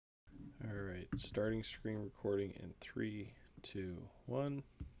Starting screen recording in 3, 2, 1.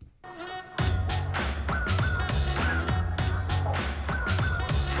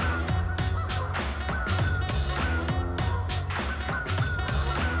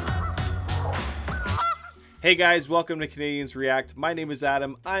 Hey guys, welcome to Canadians React. My name is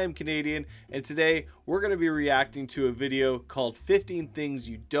Adam, I am Canadian, and today we're going to be reacting to a video called 15 Things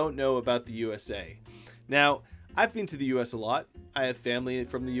You Don't Know About the USA. Now, I've been to the US a lot. I have family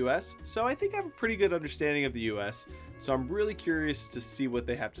from the US, so I think I have a pretty good understanding of the US, so I'm really curious to see what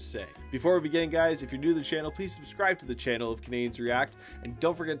they have to say. Before we begin, guys, if you're new to the channel, please subscribe to the channel of Canadians React, and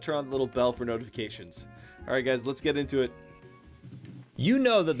don't forget to turn on the little bell for notifications. Alright guys, let's get into it. You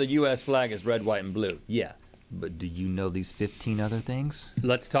know that the US flag is red, white, and blue. Yeah. But do you know these 15 other things?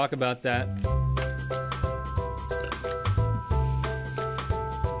 Let's talk about that.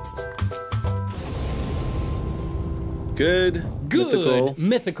 Good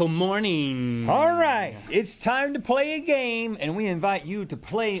mythical morning. All right, it's time to play a game, and we invite you to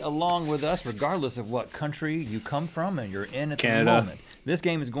play along with us regardless of what country you come from and you're in at the moment. This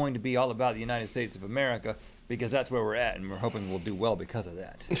game is going to be all about the United States of America, because that's where we're at, and we're hoping we'll do well because of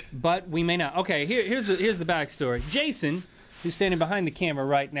that. But we may not. Okay, here's the backstory. Jason, who's standing behind the camera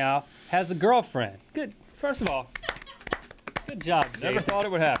right now, has a girlfriend. Good. First of all, good job, Jason. Never thought it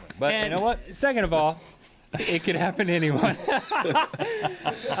would happen, but and you know what? Second of all, it could happen to anyone.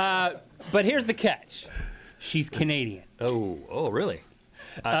 But here's the catch. She's Canadian. Oh, really?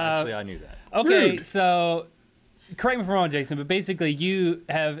 Actually, I knew that. Okay, so correct me if I'm wrong, Jason, but basically you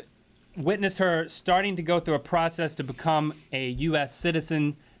have witnessed her starting to go through a process to become a U.S.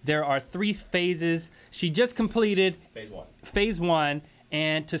 citizen. There are 3 phases. She just completed Phase 1,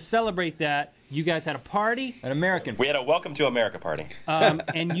 and to celebrate that, you guys had a party. An American. We had a Welcome to America party.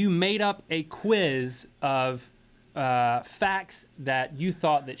 And you made up a quiz of facts that you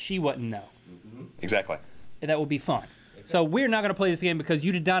thought that she wouldn't know. Exactly. That would be fun. So we're not going to play this game because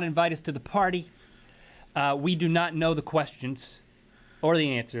you did not invite us to the party. We do not know the questions or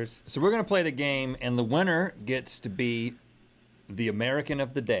the answers. So we're gonna play the game, and the winner gets to be the American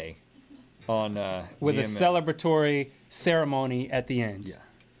of the day on with GMA. a celebratory ceremony at the end. Yeah.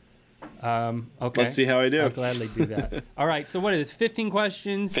 Okay. Let's see how I do. I'll gladly do that. All right, so what is this, 15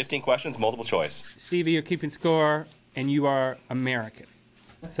 questions? 15 questions, multiple choice. Stevie, you're keeping score, and you are American.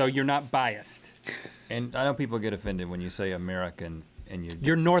 So you're not biased. And I know people get offended when you say American, and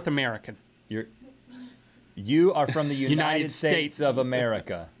You're North American. You are from the United States of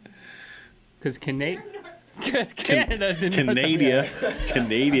America. Because Canada's in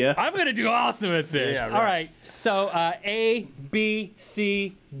Canada. I'm going to do awesome at this. Yeah, right. All right. So A, B,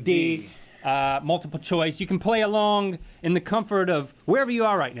 C, D, multiple choice. You can play along in the comfort of wherever you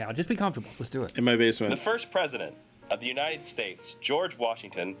are right now. Just be comfortable. Let's do it. In my basement. The first president of the United States, George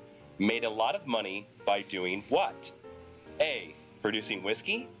Washington, made a lot of money by doing what? A, producing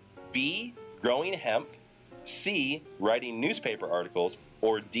whiskey. B, growing hemp. C, writing newspaper articles.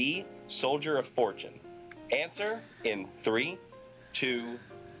 Or D, soldier of fortune. Answer in 3, 2,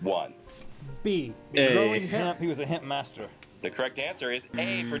 1. B, A. growing hemp. He was a hemp master. The correct answer is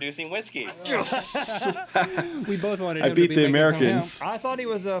A, producing whiskey. Yes! We both wanted I him to beat be the making some Americans. hemp. I thought he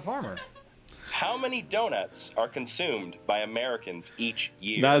was a farmer. How many donuts are consumed by Americans each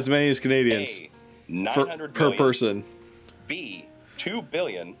year? Not as many as Canadians. A, 900 per million. person. B, 2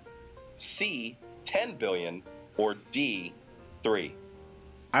 billion. C, 10 billion. Or D, 3.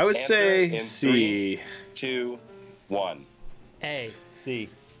 I would Answer say in C. 3, 2, 1. A. C.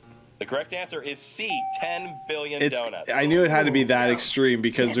 The correct answer is C, 10 billion It's, donuts. I knew it had to be that extreme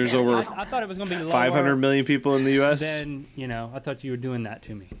because there's over I thought it was going to be lower 500 million people in the U.S. Then, you know, I thought you were doing that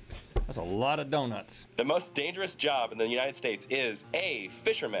to me. That's a lot of donuts. The most dangerous job in the United States is A,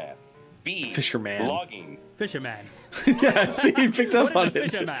 fisherman. B, Fisherman. logging. Fisherman. Yeah, see, he picked up on What is a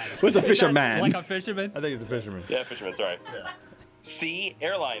it. fisherman? What's a Is that fisherman? Like a fisherman? I think it's a fisherman. Yeah, fisherman, sorry. C,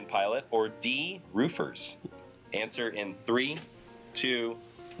 airline pilot. Or D, roofers. Answer in 3, 2,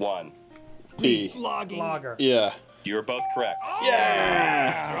 1. B. Logging. Logger. Yeah. You are both correct. Yeah!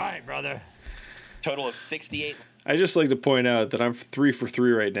 That's right, brother. Total of 68 I just like to point out that I'm 3 for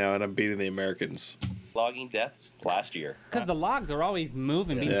 3 right now, and I'm beating the Americans. logging deaths last year. Because the logs are always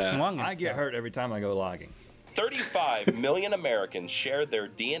moving, being Yeah. swung and I get stuff. hurt every time I go logging. 35 million Americans shared their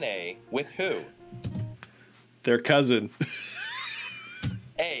DNA with who? Their cousin.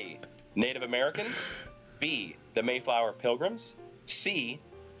 A, Native Americans. B, the Mayflower Pilgrims. C,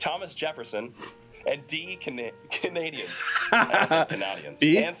 Thomas Jefferson. And D, Canadians. I said Canadians.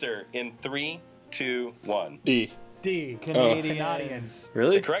 B? Answer in 3, 2, 1. B. D. Canadians.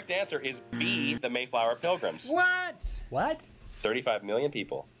 Really? The correct answer is B, the Mayflower Pilgrims. What? What? 35 million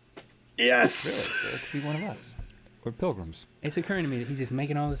people. Yes. Really? So it could be one of us. We're pilgrims. It's occurring to me that he's just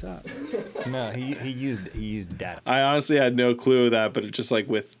making all this up. No, he used data. I honestly had no clue of that, but it's just like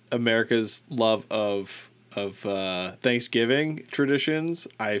with America's love of Thanksgiving traditions,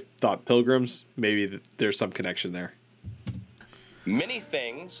 I thought pilgrims, maybe there's some connection there. Many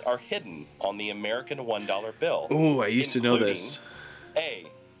things are hidden on the American $1 bill. Oh, I used to know this. A,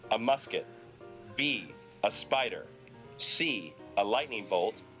 a musket. B, a spider. C, a lightning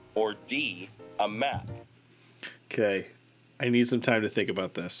bolt. Or D, a map. Okay, I need some time to think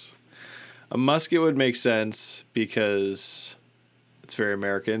about this. A musket would make sense because it's very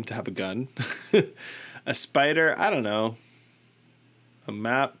American to have a gun. A spider, I don't know. A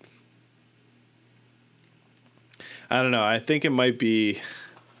map. I don't know. I think it might be...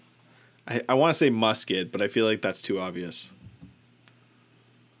 I want to say musket, but I feel like that's too obvious.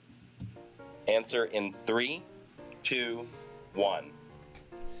 Answer in 3, 2, 1.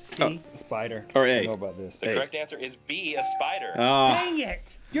 C. Spider. Or I A. don't know about this. The Hey. correct answer is B, a spider. Dang it!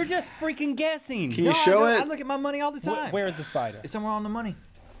 You're just freaking guessing. Can you show I it? look at my money all the time. Where is the spider? It's somewhere on the money.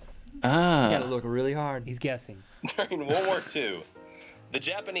 You gotta look really hard. He's guessing. During World War II, the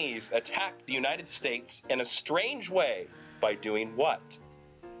Japanese attacked the United States in a strange way by doing what?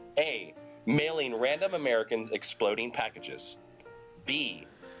 A, mailing random Americans exploding packages. B,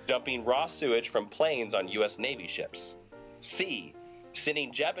 dumping raw sewage from planes on U.S. Navy ships. C,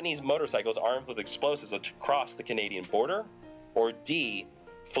 sending Japanese motorcycles armed with explosives across the Canadian border. Or D,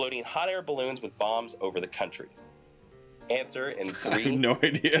 floating hot air balloons with bombs over the country. Answer in 3, I have no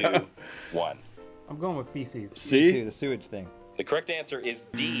idea. 2, 1. I'm going with feces. See? The sewage thing. The correct answer is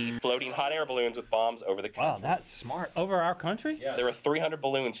D, floating hot air balloons with bombs over the country. Wow, that's smart. Over our country? Yeah, there were 300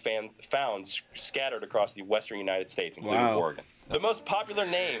 balloons found scattered across the western United States, including Wow. Oregon. The most popular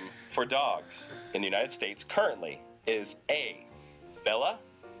name for dogs in the United States currently is A, Bella,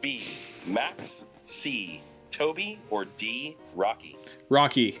 B, Max, C, Toby, or D, Rocky.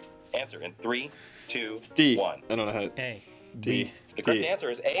 Rocky. Answer in 3, 2, D. 1. I don't know how. A. D. The correct D. answer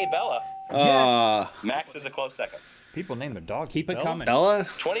is A, Bella. Max is a close second. People name their dog. Keep it Bella. coming. Bella?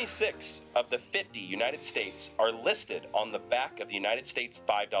 26 of the 50 United States are listed on the back of the United States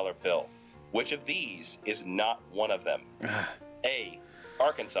 $5 bill. Which of these is not one of them? A,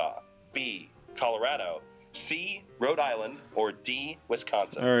 Arkansas. B, Colorado. C, Rhode Island. Or D,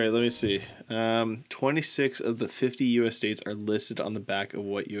 Wisconsin. All right, let me see. 26 of the 50 U.S. states are listed on the back of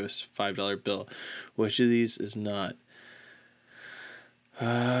what U.S. $5 bill. Which of these is not?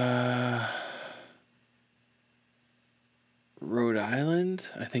 Rhode Island?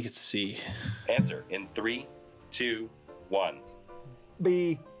 I think it's C. Answer in 3, 2, 1.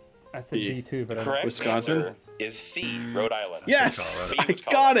 B. I said B too, but Correct Wisconsin? answer is C, Rhode Island. Yes! B, I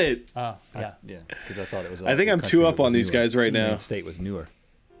Wisconsin. got it! Oh, yeah. Yeah, because I thought it was. I think I'm two up on these guys right now. The state was newer.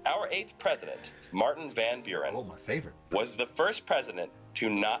 Our 8th president, Martin Van Oh, Buren, my favorite. was the first president to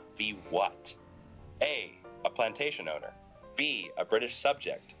not be what? A, a plantation owner. B, a British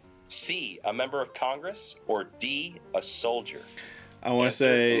subject. C, a member of Congress. Or D, a soldier. I want to Answer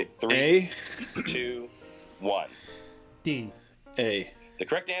say in 3, A. 2, 1. D. A. The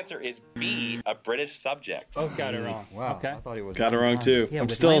correct answer is B, a British subject. Both got it wrong. Wow. Okay. I thought he was. Got it wrong too. Yeah, I'm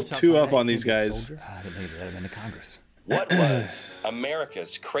with still lamb chops 2 like up that, on you these can't be a guys. soldier. I didn't think that in the Congress. What was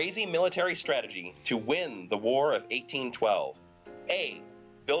America's crazy military strategy to win the War of 1812? A,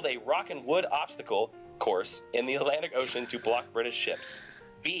 build a rock and wood obstacle course in the Atlantic Ocean to block British ships.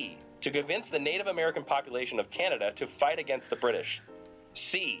 B, to convince the Native American population of Canada to fight against the British.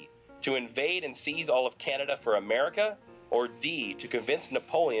 C, to invade and seize all of Canada for America. Or D, to convince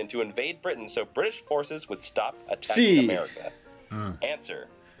Napoleon to invade Britain so British forces would stop attacking C. America. Answer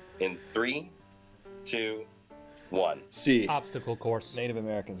in 3, 2, 1. C. Obstacle course. Native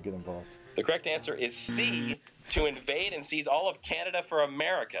Americans get involved. The correct answer is C, to invade and seize all of Canada for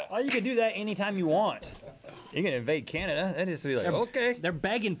America. Oh, you can do that anytime you want. You can invade Canada. That is to be like, okay. They're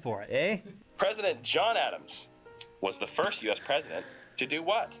begging for it. Eh? President John Adams was the first U.S. president to do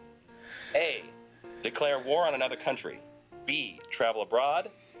what? A, declare war on another country. B, travel abroad.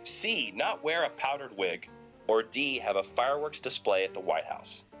 C, not wear a powdered wig. Or D, have a fireworks display at the White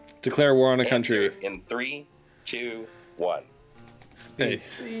House. Declare war on a country. Answer in 3, 2, 1. A.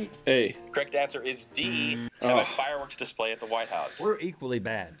 A. Correct answer is D, have a fireworks display at the White House. We're equally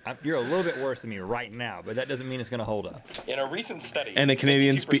bad. You're a little bit worse than me right now, but that doesn't mean it's going to hold up. In a recent study, And a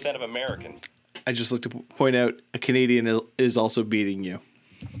Canadian 52% of Americans I just like to point out a Canadian is also beating you.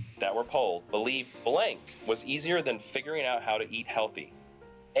 that were polled believe blank was easier than figuring out how to eat healthy.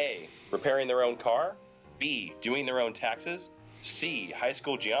 A, repairing their own car. B, doing their own taxes. C, high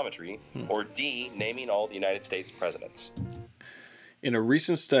school geometry. Or D, naming all the United States presidents. In a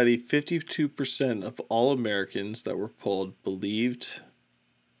recent study, 52% of all Americans that were polled believed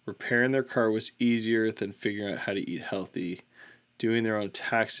repairing their car was easier than figuring out how to eat healthy, doing their own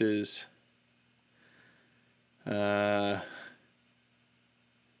taxes. A.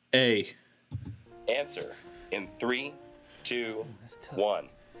 Answer in 3, 2, 1.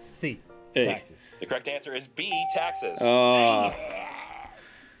 C. A. Taxes. The correct answer is B, taxes.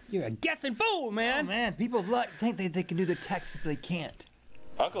 You're a guessing fool, Oh, man. man, people think they can do the taxes, but they can't.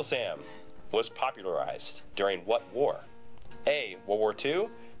 Uncle Sam was popularized during what war? A, World War II,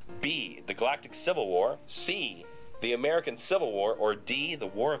 B, the Galactic Civil War, C, the American Civil War, or D, the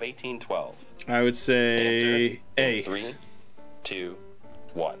War of 1812? I would say Answer A. in 3, 2,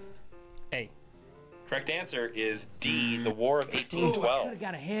 1. A. Correct answer is D, the War of Ooh, I 1812. could have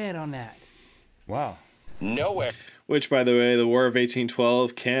got ahead on that. Wow. Nowhere Which, by the way, the War of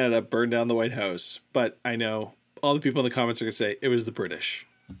 1812, Canada burned down the White House. But I know all the people in the comments are going to say it was the British.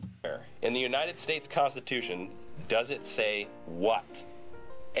 in the United States Constitution does it say what?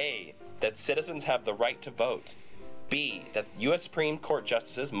 A, that citizens have the right to vote. B, that U.S. Supreme Court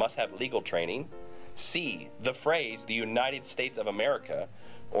justices must have legal training. C, the phrase the United States of America.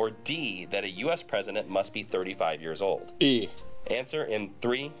 Or D, that a U.S. president must be 35 years old. E. Answer in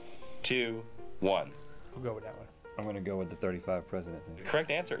 3, 2, 1. We'll go with that one. I'm going to go with the 35 president thing. The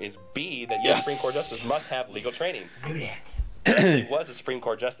correct answer is B, that U.S. Yes. Supreme Court justices must have legal training. It was a Supreme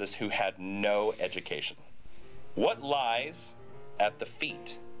Court justice who had no education. What lies at the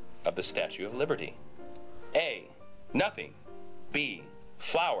feet of the Statue of Liberty? A, nothing. B,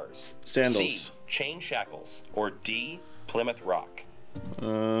 flowers. Sandals. C, chain shackles. Or D, Plymouth Rock.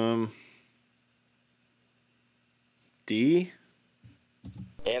 D.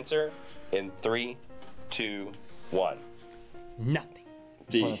 Answer in 3, 2, 1. Nothing.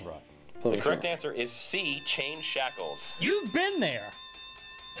 D. Plymouth Rock. The correct answer is C, chain shackles. You've been there.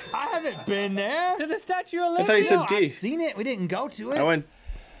 I haven't been there. To the Statue of I Liberty. thought you said No, D. I've seen it. We didn't go to it. I went.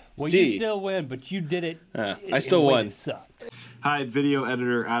 Well, D. you still win, but you did it. I still in a way won. that sucked. Hi, video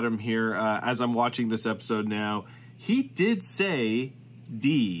editor Adam here. As I'm watching this episode now, he did say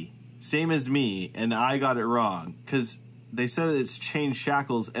D, same as me, and I got it wrong because they said that it's chain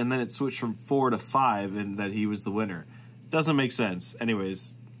shackles and then it switched from 4 to 5 and that he was the winner. Doesn't make sense.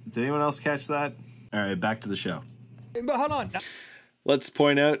 Anyways, did anyone else catch that? All right, back to the show. But hold on. Let's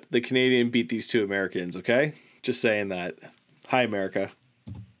point out the Canadian beat these two Americans, okay? Just saying that. Hi, America.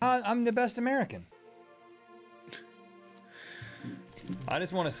 I'm the best American. I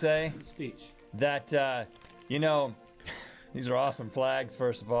just want to say Speech. that, you know, these are awesome flags,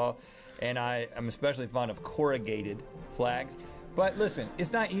 first of all, and I'm especially fond of corrugated flags. But listen,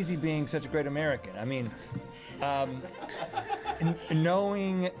 it's not easy being such a great American. I mean,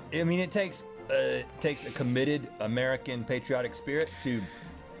 it takes a committed American patriotic spirit to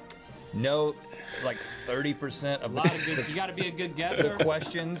know like 30% of A lot of good. You got to be a good guesser. the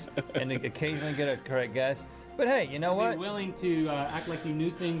questions and occasionally get a correct guess. But hey, you know what? Be willing to act like you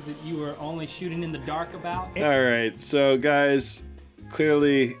knew things that you were only shooting in the dark about. All right, so guys,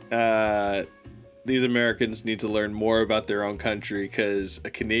 clearly these Americans need to learn more about their own country because a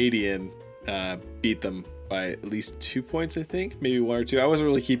Canadian beat them by at least 2 points, I think, maybe 1 or 2. I wasn't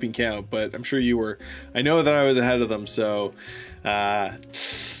really keeping count, but I'm sure you were. I know that I was ahead of them, so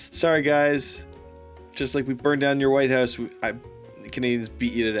sorry guys. Just like we burned down your White House, the Canadians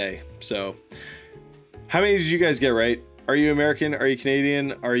beat you today. So how many did you guys get right? Are you American? Are you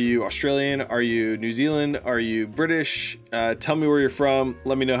Canadian? Are you Australian? Are you New Zealand? Are you British? Tell me where you're from.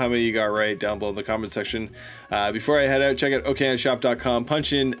 Let me know how many you got right down below in the comment section. Before I head out, check out okshop.com,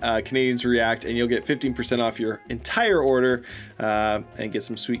 punch in Canadians React, and you'll get 15% off your entire order and get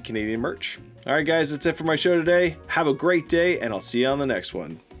some sweet Canadian merch. All right, guys, that's it for my show today. Have a great day, and I'll see you on the next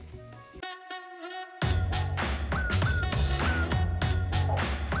one.